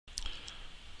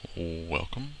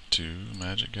Welcome to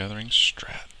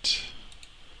MagicGatheringStrat.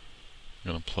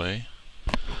 I'm going to play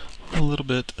a little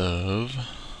bit of...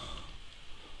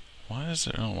 Why is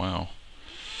there... Oh, wow.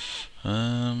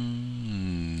 No.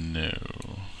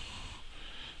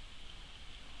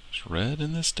 There's red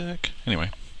in this deck? Anyway.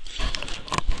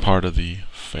 Part of the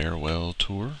farewell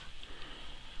tour.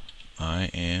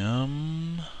 I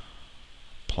am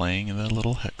playing the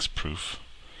little hexproof.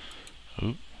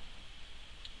 Oop.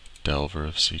 Delver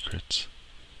of Secrets.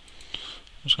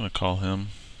 I'm just going to call him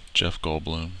Jeff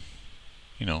Goldblum,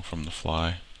 you know, from The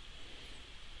Fly,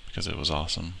 because it was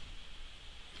awesome.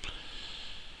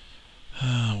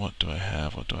 What do I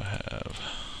have?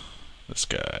 This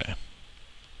guy.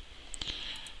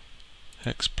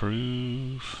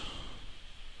 Hexproof.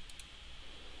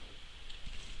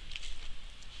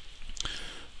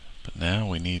 But now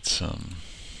we need some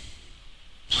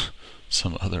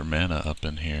other mana up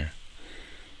in here.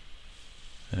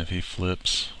 And if he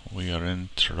flips, we are in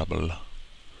trouble.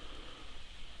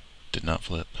 Did not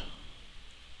flip.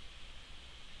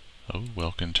 Oh,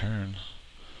 welcome turn.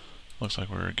 Looks like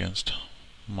we're against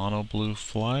MonoBlues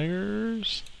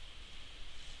flyers.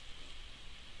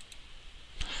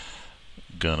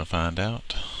 Gonna find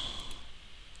out.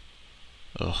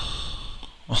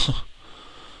 Ugh.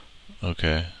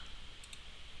 Okay.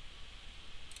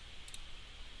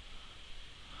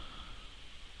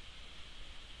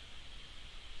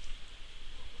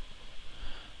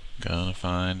 Gonna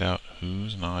find out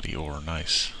who's naughty or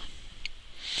nice.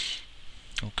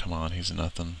 Oh, come on, he's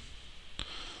nothing.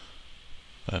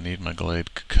 I need my glade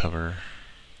cover.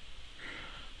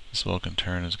 This welcome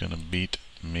turn is gonna beat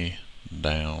me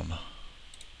down.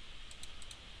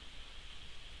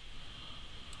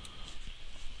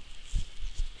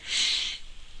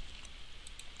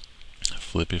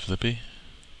 Flippy flippy.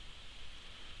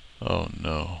 Oh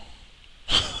no.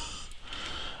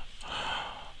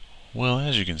 Well,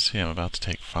 as you can see, I'm about to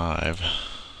take 5.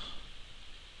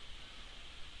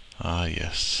 Ah,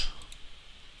 yes.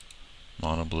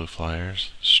 MonoBlues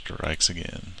flyers strikes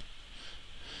again.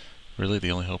 Really, the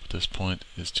only hope at this point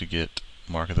is to get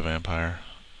Mark of the Vampire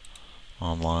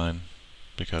online,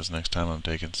 because next time I'm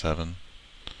taking 7.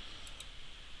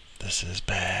 This is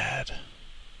bad.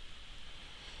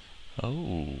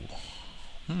 Oh.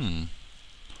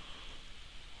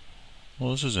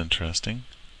 Well, this is interesting.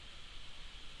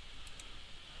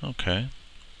 Okay.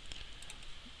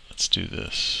 Let's do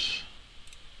this.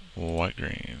 White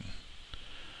green.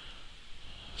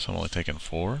 So I'm only taking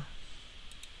 4.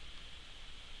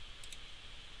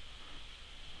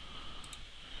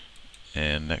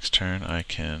 And next turn I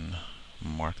can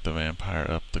mark the vampire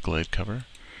up the glade cover.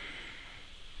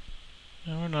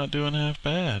 And we're not doing half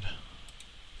bad.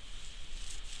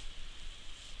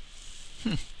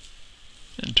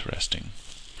 Interesting.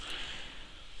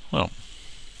 Well,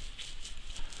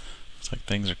 looks like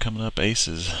things are coming up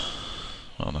aces.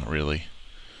 Well, not really.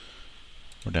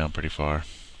 We're down pretty far.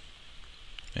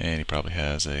 And he probably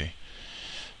has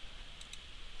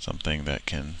something that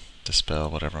can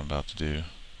dispel whatever I'm about to do.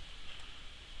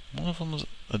 One of them was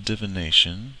a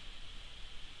divination.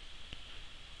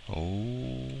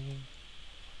 Oh,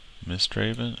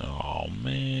 Mistraven. Oh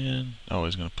man. Oh,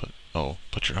 he's gonna put. Oh,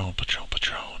 put your own.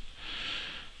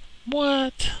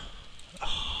 What?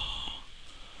 Oh.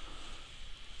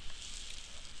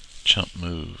 Chump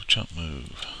move.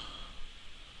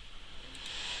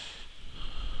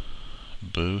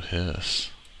 Boo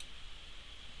hiss.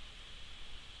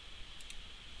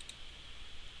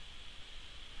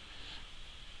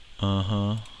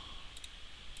 I'm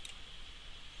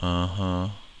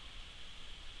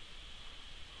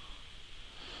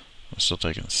still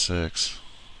taking 6,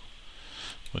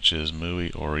 which is muy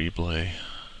horrible,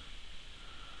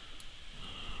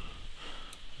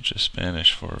 which is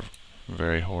Spanish for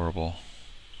very horrible,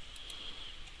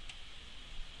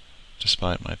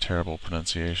 despite my terrible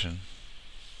pronunciation.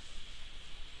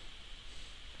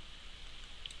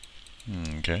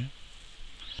 Okay.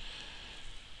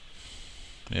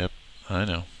 Yep, I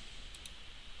know.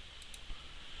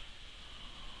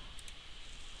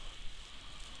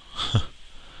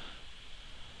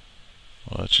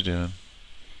 What you doing?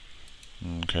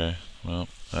 Okay, well,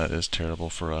 that is terrible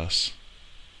for us.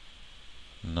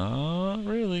 Not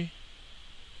really.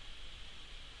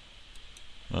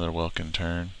 Another welcome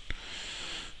turn.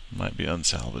 Might be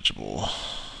unsalvageable.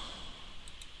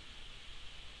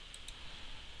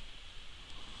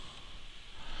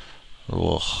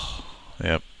 Ugh.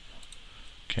 Yep.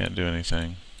 Can't do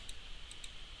anything.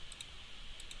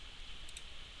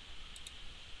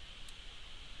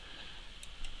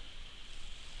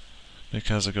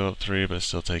 Because I go up 3, but I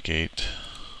still take 8.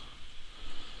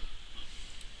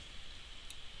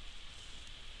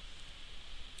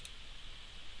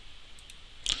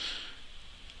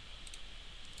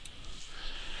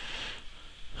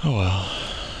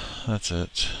 that's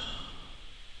it.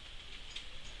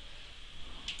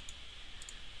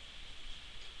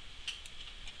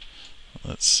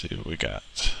 Let's see what we got.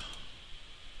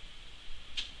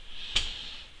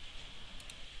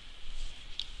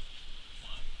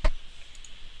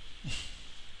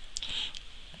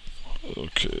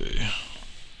 Okay.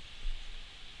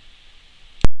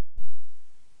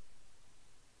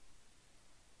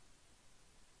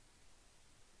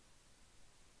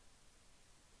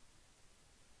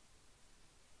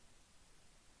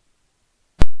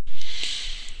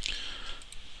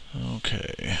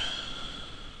 Okay.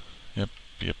 Yep.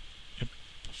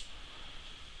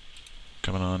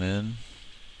 Coming on in.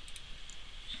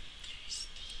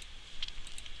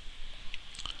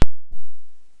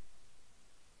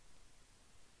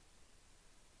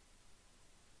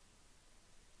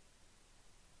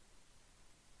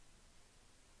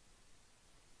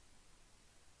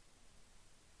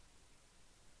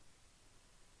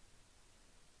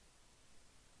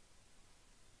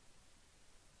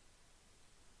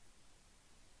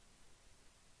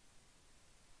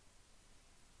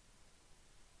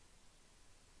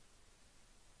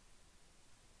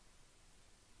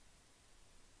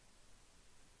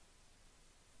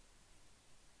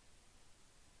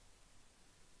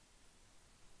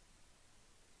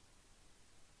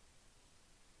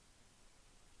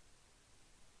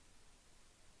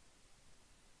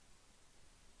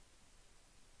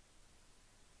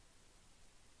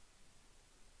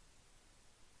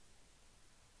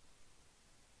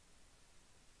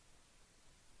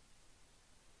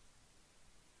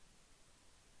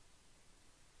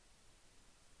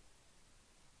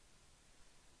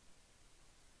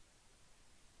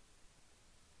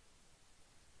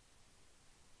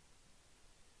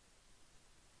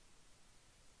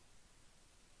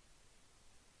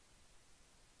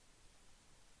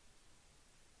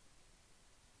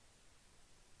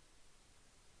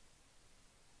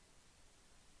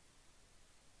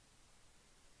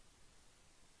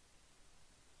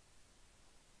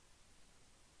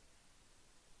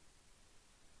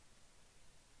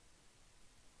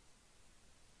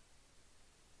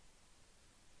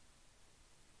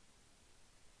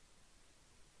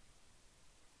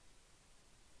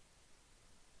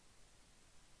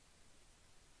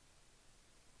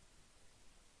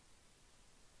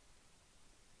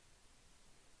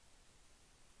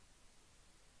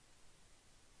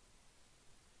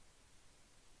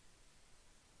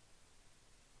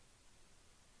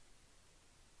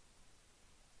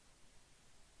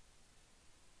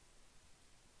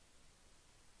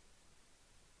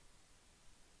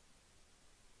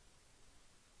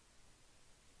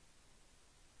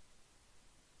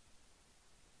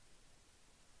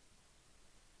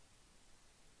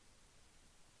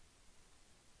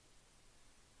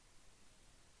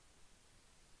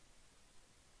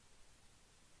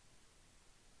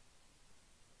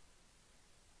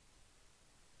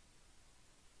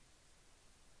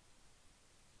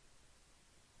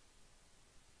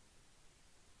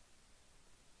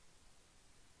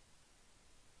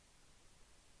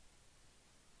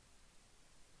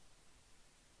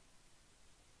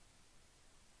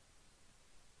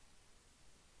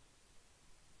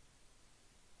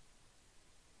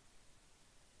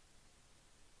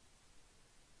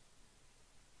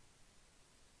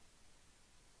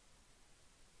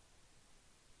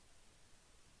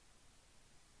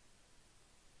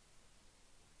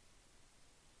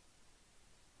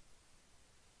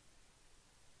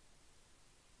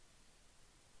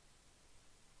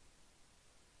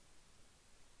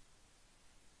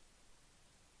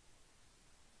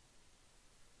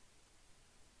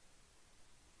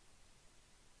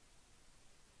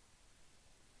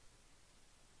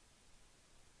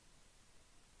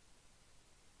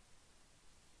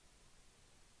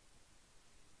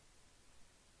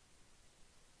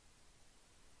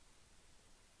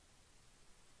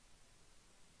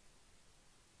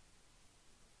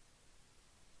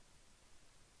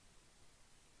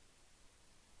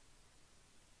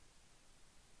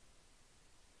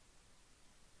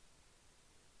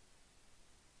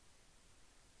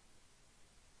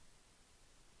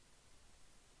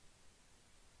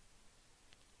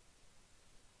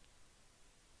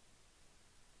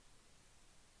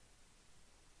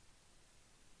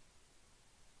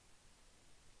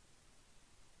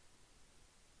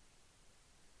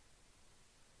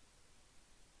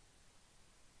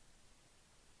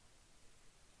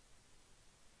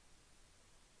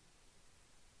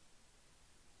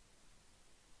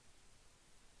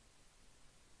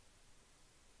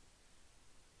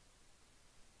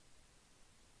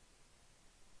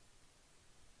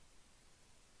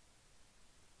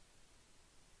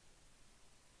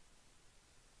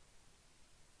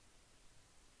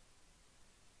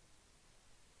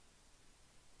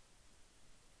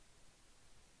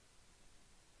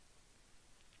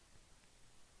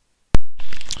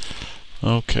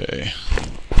 Okay.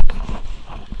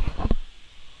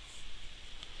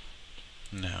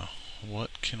 Now,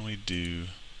 what can we do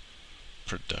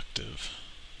productive?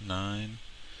 9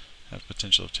 have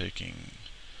potential of taking,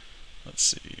 let's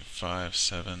see, 5,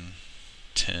 7,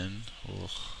 10. Ugh.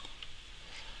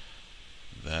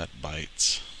 That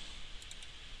bites.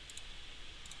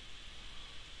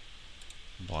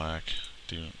 Black,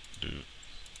 do.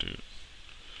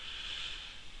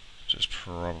 Just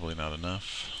probably not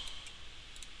enough.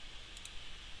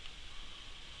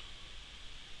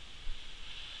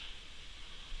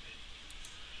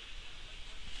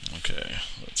 Okay,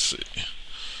 let's see.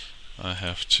 I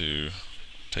have to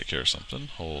take care of something.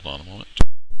 Hold on a moment.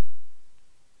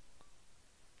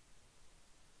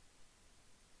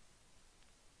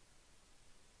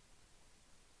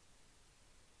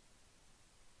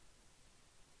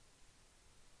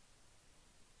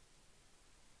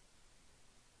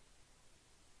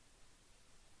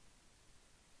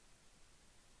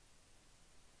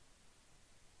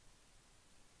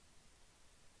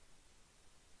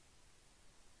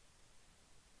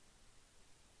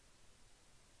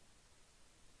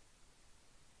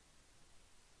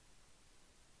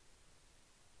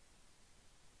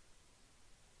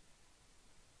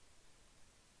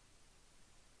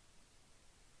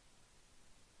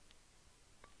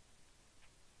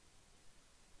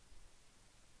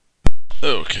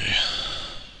 Okay.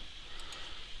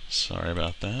 Sorry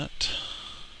about that.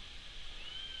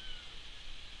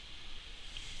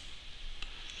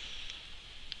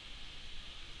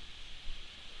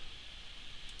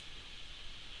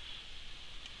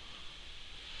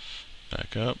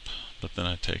 Back up, but then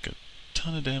I take a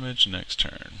ton of damage next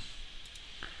turn.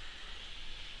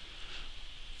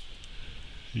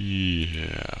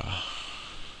 Yeah.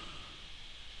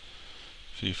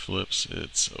 If he flips,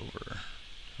 it's over.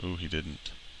 Oh, he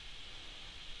didn't.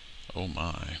 Oh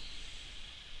my.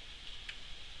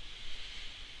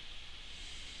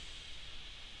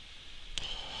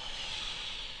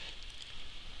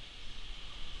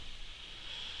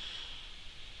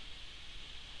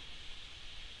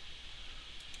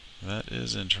 That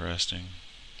is interesting.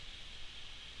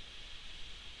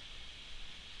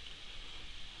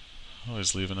 Oh,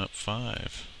 he's leaving up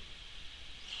 5.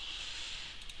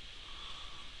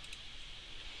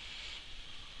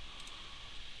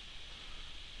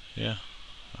 Yeah,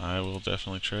 I will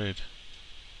definitely trade.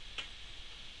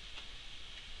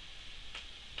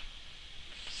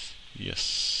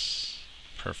 Yes.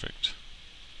 Perfect.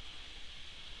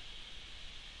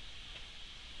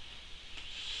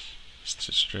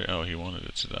 Stitch straight. Oh, he wanted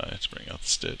it to die to bring out the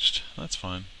stitched. That's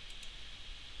fine.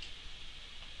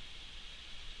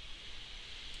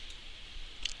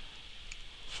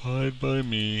 Fine by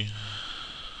me.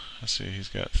 Let's see, he's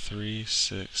got 3,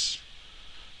 6,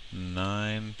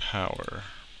 9 power.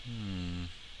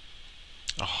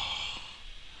 Oh.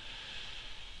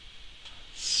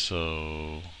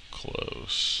 So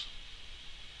close.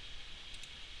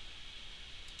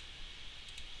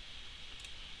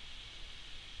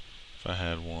 If I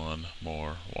had one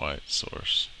more white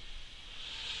source.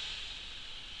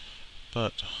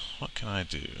 But what can I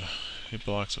do? He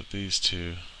blocks with these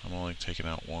 2. I'm only taking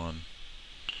out 1.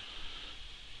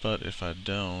 But if I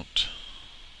don't,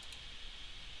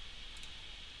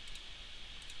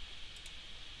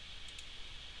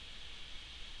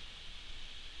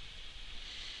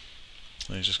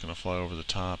 then he's just going to fly over the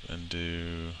top and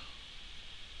do,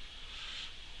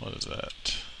 what is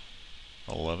that,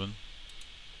 11?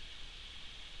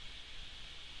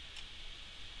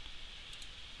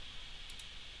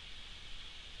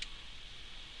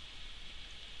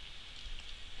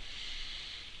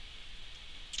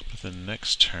 But then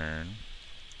next turn,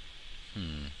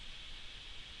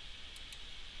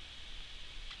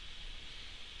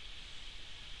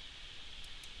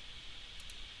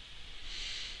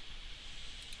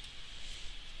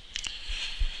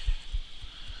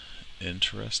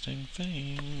 interesting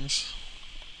things.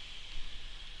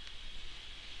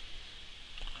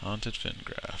 Haunted Fend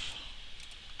Graph.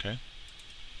 Okay.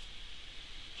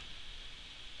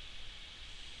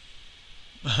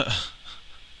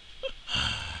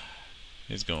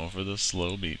 He's going for the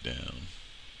slow beatdown.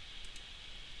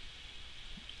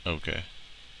 Okay.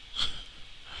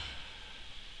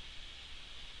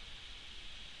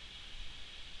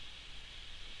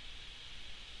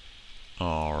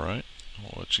 Alright.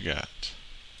 What you got?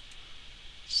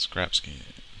 Scrap skin.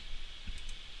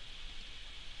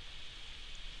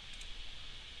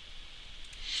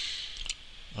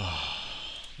 Oh,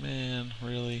 man,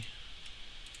 really?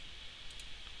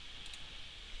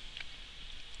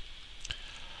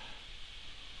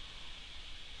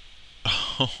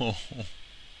 Oh.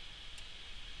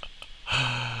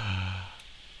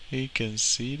 He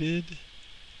conceded?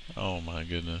 Oh my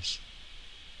goodness.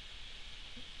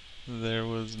 There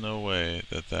was no way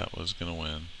that that was gonna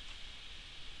win.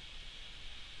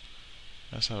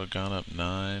 That's how it gone up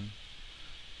 9,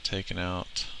 taken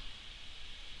out.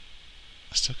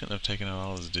 I still couldn't have taken out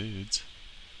all his dudes.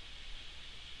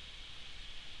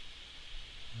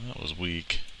 That was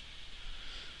weak.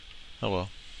 Oh well.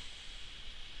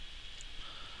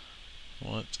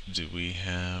 What do we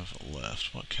have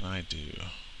left? What can I do?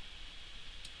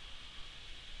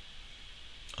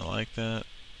 I like that,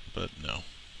 but no.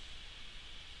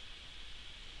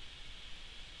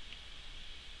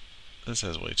 This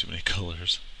has way too many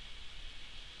colors.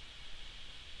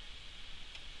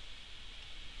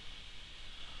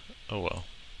 Oh well.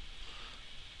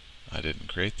 I didn't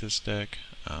create this deck,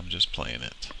 I'm just playing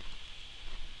it.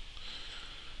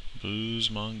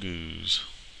 Booze mongoose.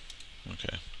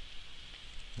 Okay.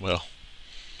 Well,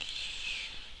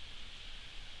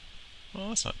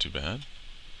 that's not too bad.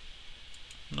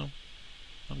 No,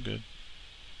 I'm good.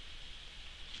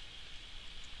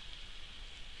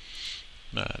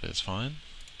 That is fine.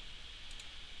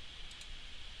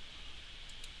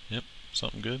 Yep,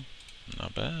 something good.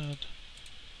 Not bad.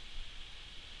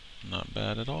 Not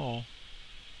bad at all.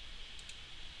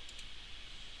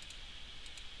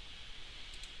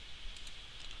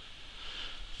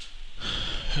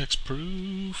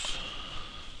 Hexproof.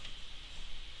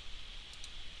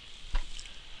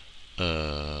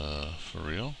 For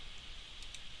real?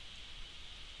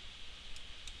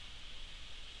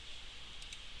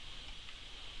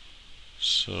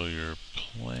 So your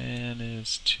plan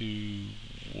is to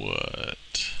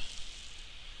what?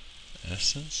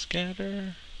 Essence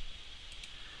scatter?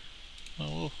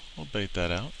 Well, we'll bait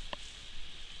that out.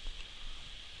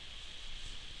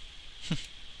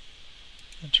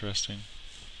 Interesting.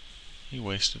 He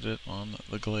wasted it on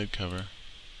the Glade cover.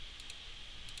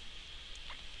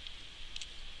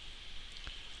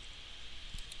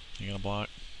 You gonna block?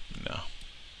 No.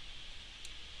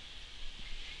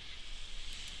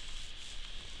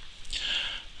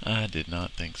 I did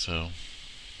not think so.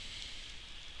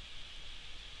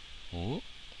 Oh,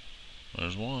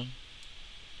 there's one.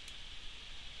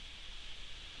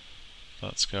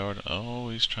 Thought scoured. Oh,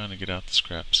 he's trying to get out the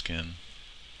scrap skin.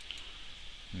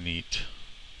 Neat.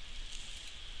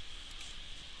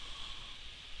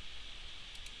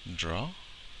 Draw?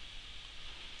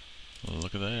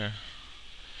 Look at there.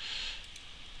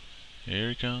 Here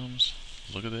he comes.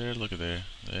 Look at there, look at there.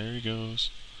 There he goes.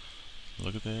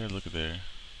 Look at there, look at there.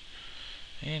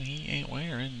 And he ain't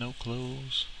wearing no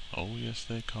clothes. Oh yes,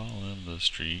 they call him the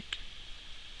Streak.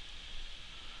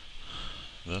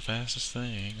 The fastest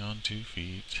thing on 2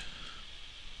 feet.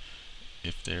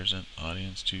 If there's an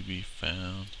audience to be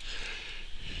found,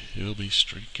 he'll be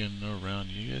streaking around.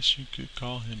 Yes, you could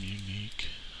call him unique.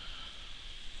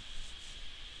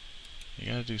 You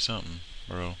gotta do something,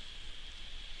 bro.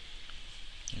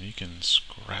 And you can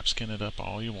scrap skin it up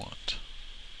all you want.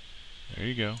 There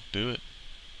you go, do it.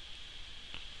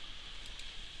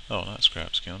 Oh, not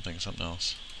scrap skin, I'm thinking something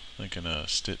else. Thinking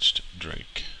stitched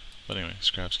Drake. But anyway,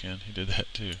 scrap skin, he did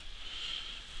that too.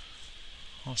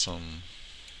 Awesome.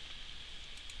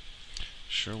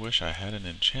 Sure wish I had an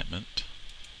enchantment.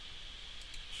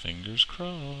 Fingers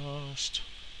crossed.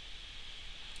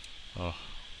 Oh.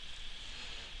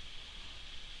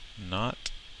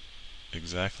 Not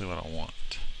exactly what I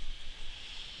want.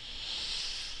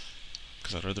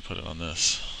 Because I'd rather put it on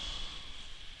this.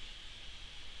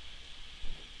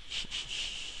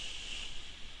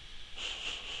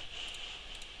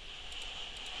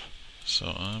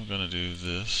 So I'm gonna do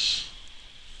this.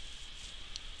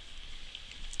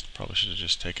 Probably should have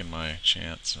just taken my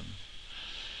chance and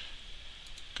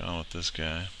gone with this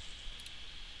guy.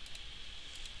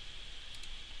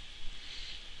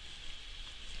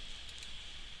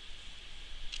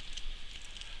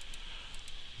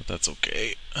 But that's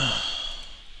okay.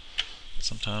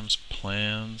 Sometimes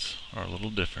plans are a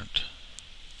little different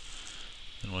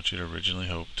than what you'd originally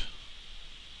hoped.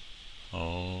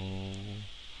 Oh,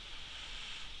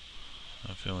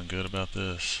 I'm feeling good about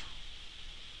this.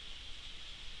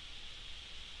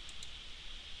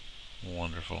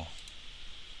 Wonderful.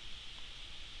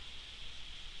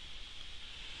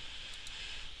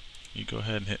 You go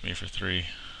ahead and hit me for 3.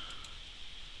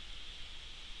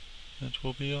 That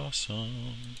will be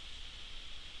awesome.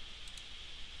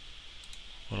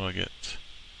 What do I get?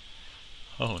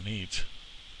 Oh, neat.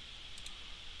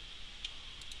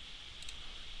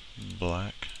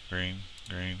 Black, green,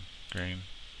 green, green.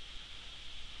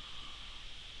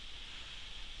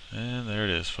 And there it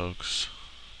is, folks.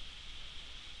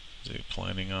 Is he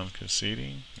planning on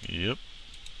conceding? Yep.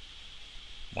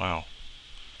 Wow.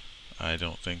 I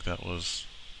don't think that was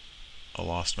a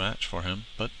lost match for him,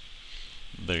 but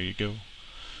there you go.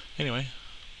 Anyway,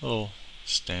 little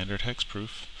standard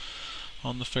hexproof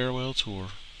on the farewell tour.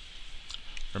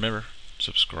 Remember,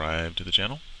 subscribe to the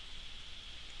channel.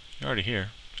 You're already here.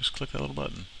 Just click that little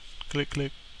button. Click,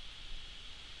 click.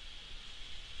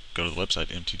 Go to the website,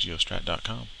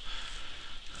 mtgostrat.com.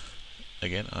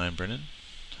 Again, I'm Brennon.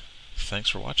 Thanks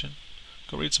for watching.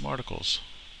 Go read some articles.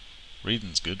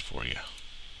 Reading's good for you.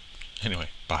 Anyway,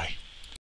 bye.